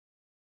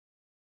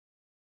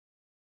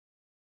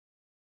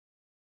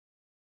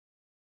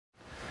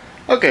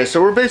Okay,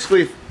 so we're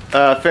basically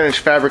finished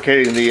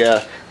fabricating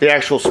the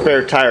actual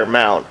spare tire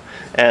mount,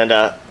 and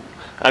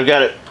I've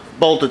got it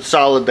bolted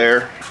solid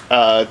there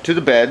to the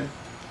bed.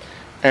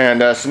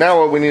 And so now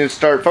what we need to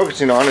start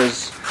focusing on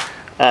is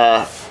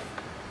how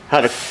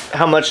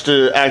much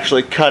to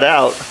actually cut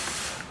out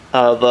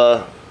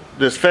of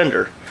this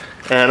fender.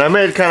 And I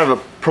made kind of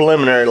a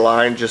preliminary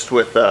line just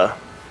with a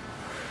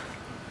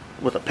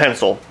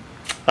pencil,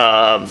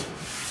 but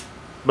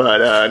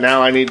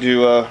now I need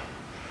to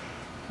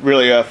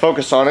really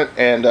focus on it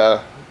and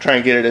try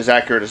and get it as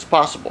accurate as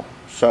possible.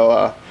 So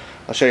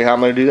I'll show you how I'm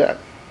going to do that.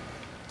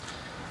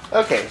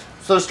 Okay,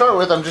 so to start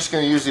with, I'm just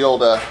going to use the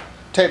old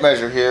tape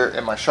measure here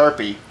and my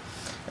Sharpie.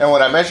 And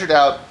when I measured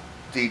out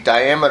the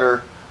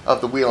diameter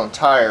of the wheel and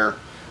tire,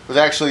 was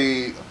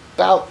actually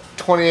about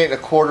 28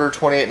 1/4,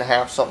 28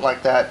 1/2, something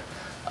like that.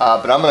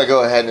 But I'm going to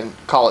go ahead and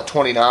call it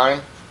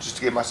 29, just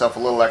to give myself a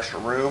little extra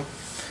room.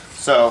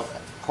 So,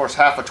 of course,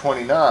 half of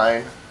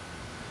 29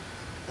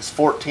 is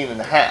 14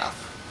 1/2.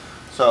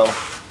 So,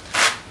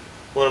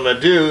 what I'm going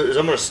to do is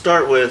I'm going to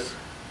start with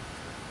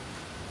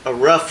a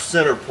rough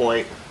center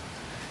point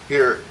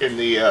here in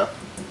the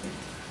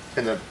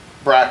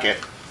bracket.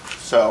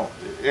 So,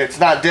 it's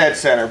not dead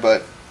center,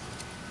 but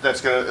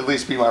that's going to at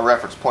least be my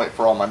reference point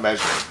for all my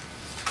measuring.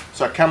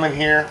 So I come in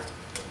here,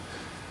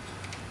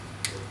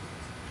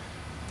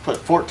 put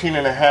 14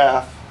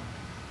 1/2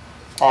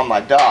 on my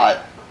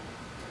dot,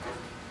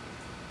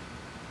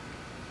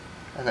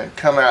 and then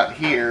come out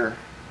here,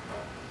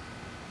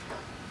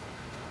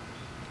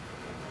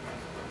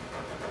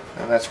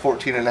 and that's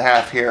 14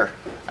 1/2 here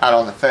out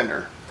on the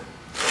fender.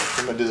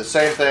 I'm going to do the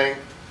same thing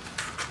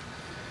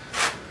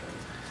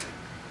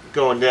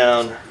going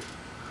down, or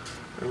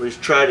at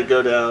least try to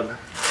go down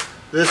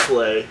this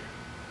way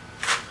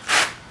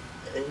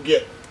and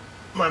get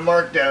my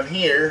mark down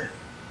here.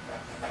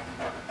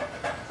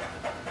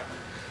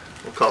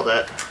 We'll call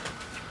that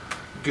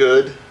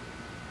good.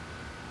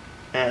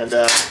 And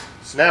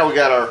so now we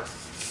got at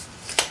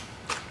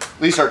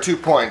least our 2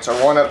 points,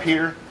 our one up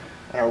here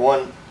and our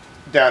one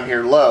down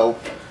here low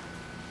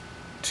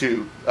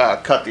to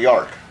cut the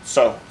arc.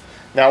 So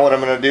now what I'm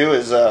going to do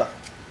is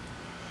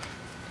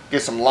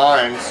get some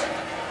lines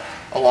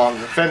along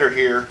the fender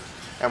here,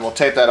 and we'll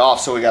tape that off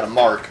so we got a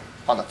mark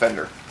on the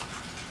fender.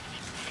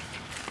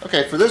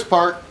 Okay, for this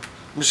part,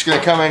 I'm just going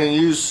to come in and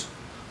use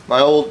my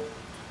old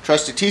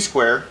trusty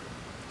T-square,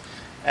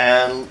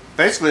 and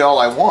basically all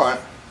I want,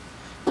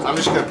 I'm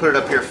just going to put it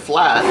up here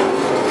flat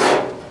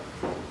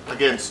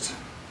against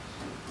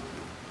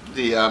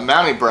the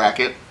mounting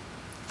bracket,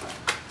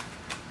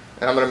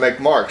 and I'm going to make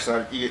marks.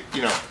 And you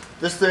know,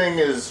 this thing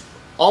is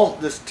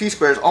this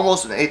T-square is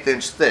almost an 1/8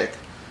 inch thick,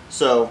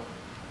 so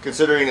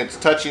considering it's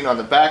touching on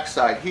the back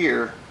side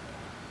here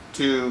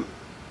to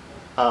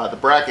the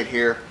bracket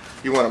here,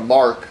 you want to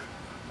mark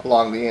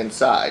along the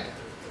inside.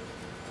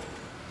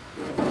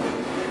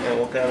 And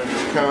we'll kind of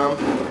just come,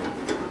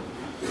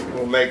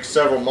 we'll make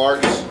several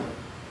marks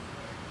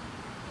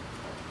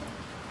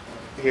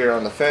here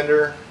on the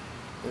fender.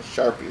 This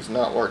Sharpie is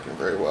not working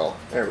very well.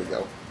 There we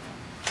go.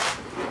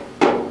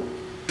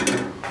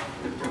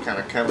 Kind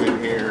of come in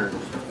here.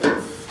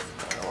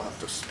 I'll have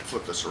to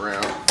flip this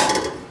around.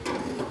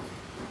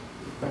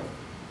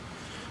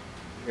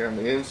 Here on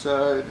the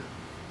inside.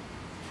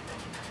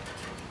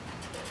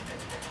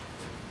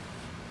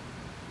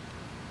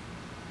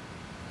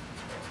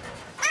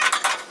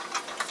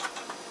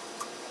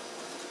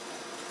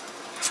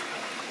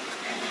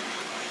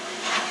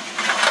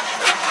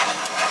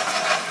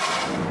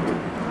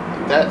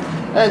 That,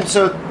 and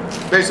so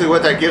basically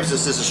what that gives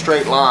us is a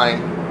straight line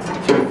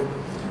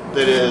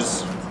that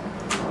is,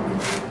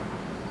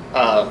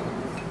 I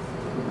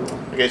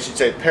guess you'd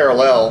say,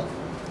 parallel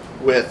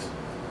with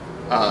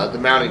the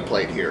mounting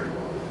plate here.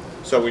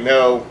 So we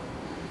know,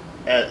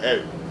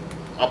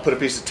 I'll put a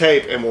piece of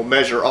tape and we'll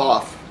measure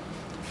off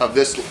of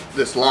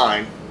this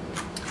line.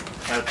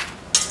 I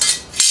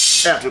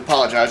have to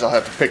apologize, I'll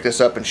have to pick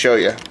this up and show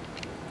you,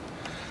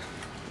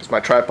 because my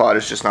tripod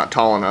is just not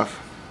tall enough.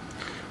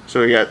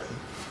 So we got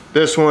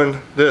this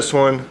one, this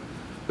one,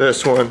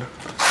 this one,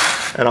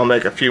 and I'll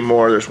make a few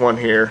more. There's one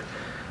here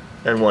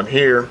and one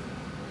here.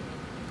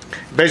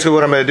 Basically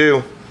what I'm going to do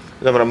is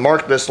I'm going to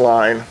mark this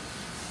line,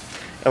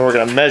 and we're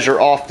going to measure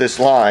off this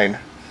line.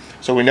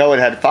 So we know it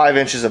had 5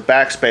 inches of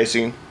back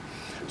spacing,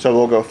 so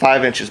we'll go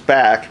 5 inches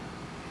back,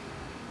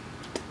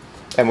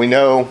 and we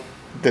know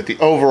that the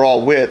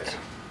overall width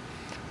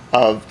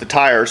of the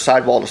tire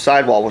sidewall to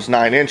sidewall was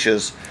 9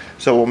 inches,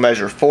 so we'll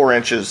measure 4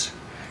 inches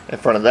in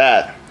front of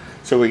that,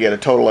 so we get a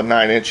total of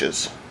 9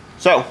 inches.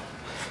 So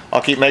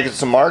I'll keep making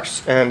some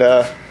marks, and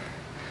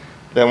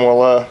then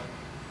we'll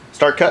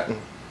start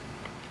cutting.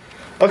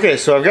 Okay,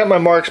 so I've got my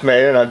marks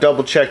made, and I've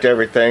double checked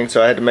everything,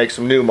 so I had to make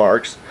some new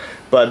marks.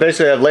 But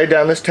basically I've laid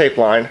down this tape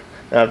line,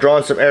 and I've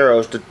drawn some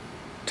arrows to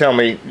tell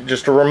me,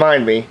 just to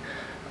remind me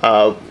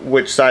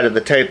which side of the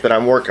tape that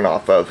I'm working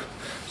off of.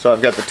 So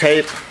I've got the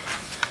tape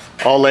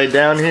all laid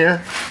down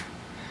here,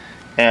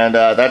 and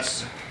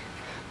this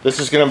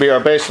is going to be our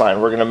baseline.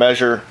 We're going to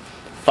measure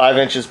 5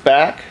 inches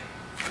back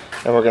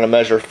and we're going to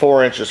measure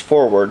 4 inches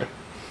forward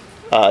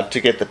to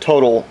get the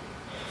total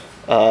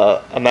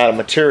amount of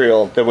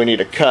material that we need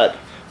to cut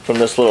from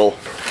this little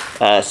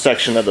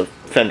section of the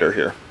fender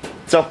here.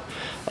 So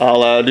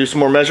I'll do some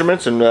more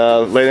measurements and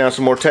lay down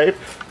some more tape,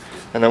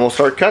 and then we'll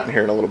start cutting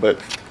here in a little bit.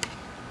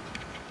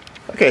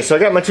 Okay, so I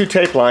got my 2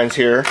 tape lines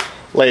here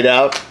laid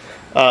out.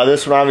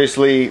 This one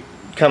obviously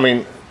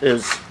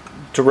is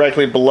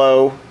directly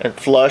below and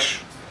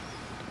flush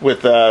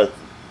with the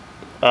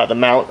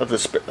mount of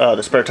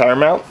the spare tire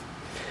mount.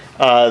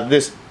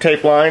 This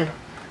tape line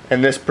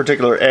and this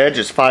particular edge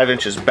is 5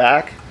 inches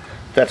back.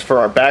 That's for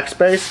our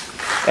backspace.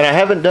 And I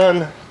haven't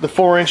done the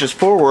 4 inches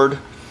forward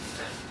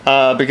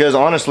because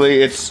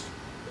honestly it's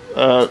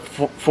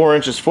 4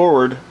 inches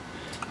forward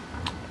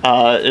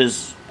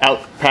is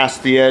out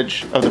past the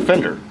edge of the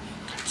fender.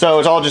 So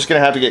it's all just going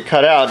to have to get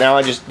cut out. Now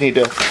I just need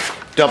to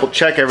double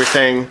check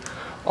everything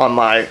on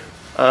my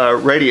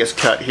radius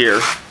cut here,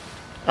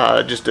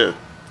 just to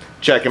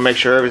check and make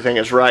sure everything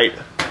is right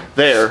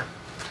there.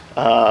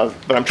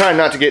 But I'm trying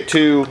not to get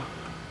too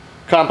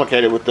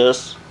complicated with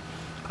this,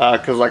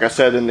 because like I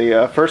said in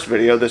the first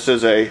video, this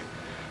is it's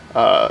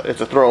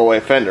a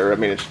throwaway fender. I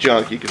mean, it's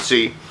junk. You can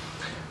see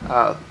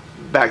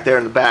back there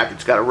in the back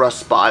it's got a rust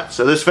spot,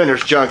 so this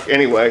fender's junk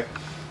anyway.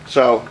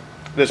 So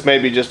this may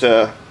be just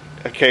a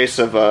case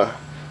of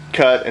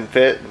cut and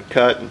fit and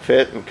cut and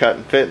fit and cut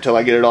and fit until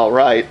I get it all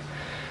right,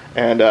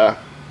 and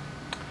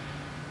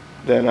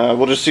then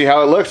we'll just see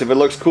how it looks. If it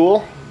looks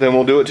cool, then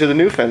we'll do it to the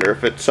new fender.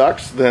 If it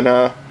sucks,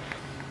 then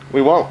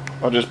we won't.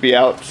 I'll just be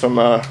out some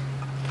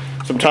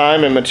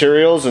time and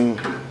materials and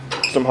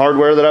some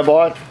hardware that I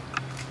bought.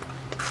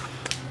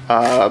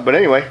 But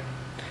anyway,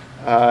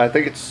 I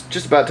think it's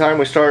just about time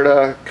we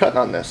start cutting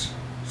on this.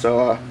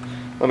 So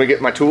let me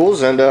get my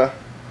tools and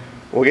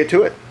we'll get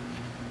to it.